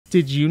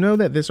Did you know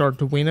that this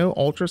Arduino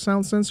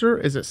ultrasound sensor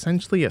is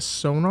essentially a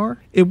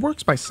sonar? It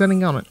works by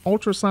sending out an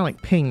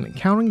ultrasonic ping and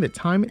counting the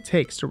time it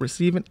takes to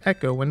receive an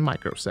echo in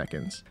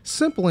microseconds.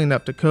 Simple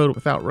enough to code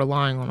without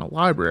relying on a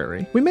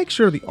library. We make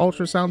sure the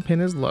ultrasound pin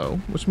is low,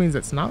 which means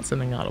it's not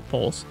sending out a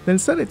pulse, then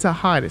set it to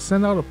high to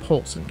send out a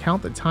pulse and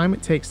count the time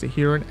it takes to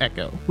hear an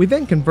echo. We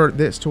then convert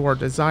this to our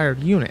desired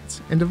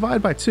units and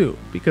divide by 2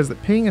 because the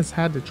ping has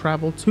had to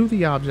travel to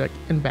the object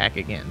and back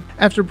again.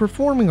 After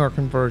performing our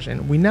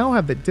conversion, we now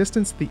have the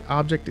distance the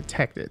object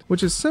detected,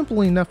 which is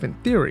simple enough in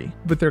theory,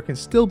 but there can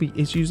still be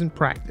issues in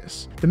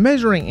practice. The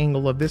measuring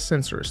angle of this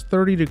sensor is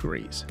 30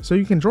 degrees, so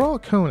you can draw a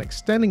cone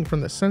extending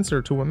from the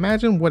sensor to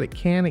imagine what it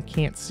can and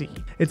can't see.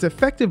 Its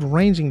effective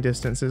ranging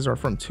distances are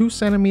from 2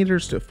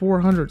 centimeters to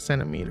 400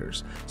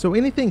 centimeters, so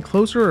anything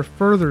closer or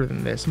further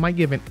than this might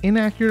give an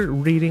inaccurate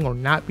reading or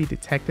not be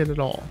detected at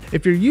all.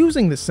 If you're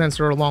using the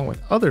sensor along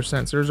with other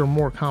sensors or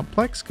more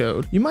complex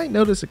code, you might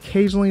notice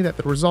occasionally that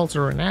the results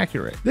are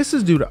inaccurate. This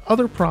is due to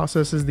other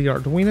processes the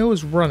Arduino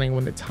is running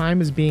when the time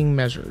is being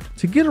measured.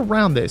 To get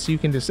around this, you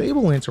can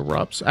disable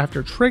interrupts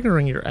after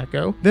triggering your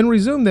echo, then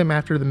resume them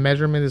after the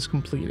measurement is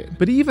completed.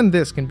 But even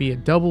this can be a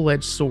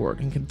double-edged sword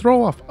and can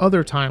throw off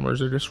other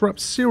timers or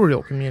disrupt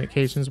serial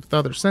communications with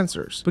other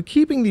sensors. But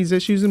keeping these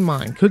issues in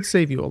mind could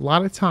save you a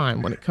lot of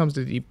time when it comes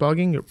to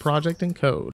debugging your project and code.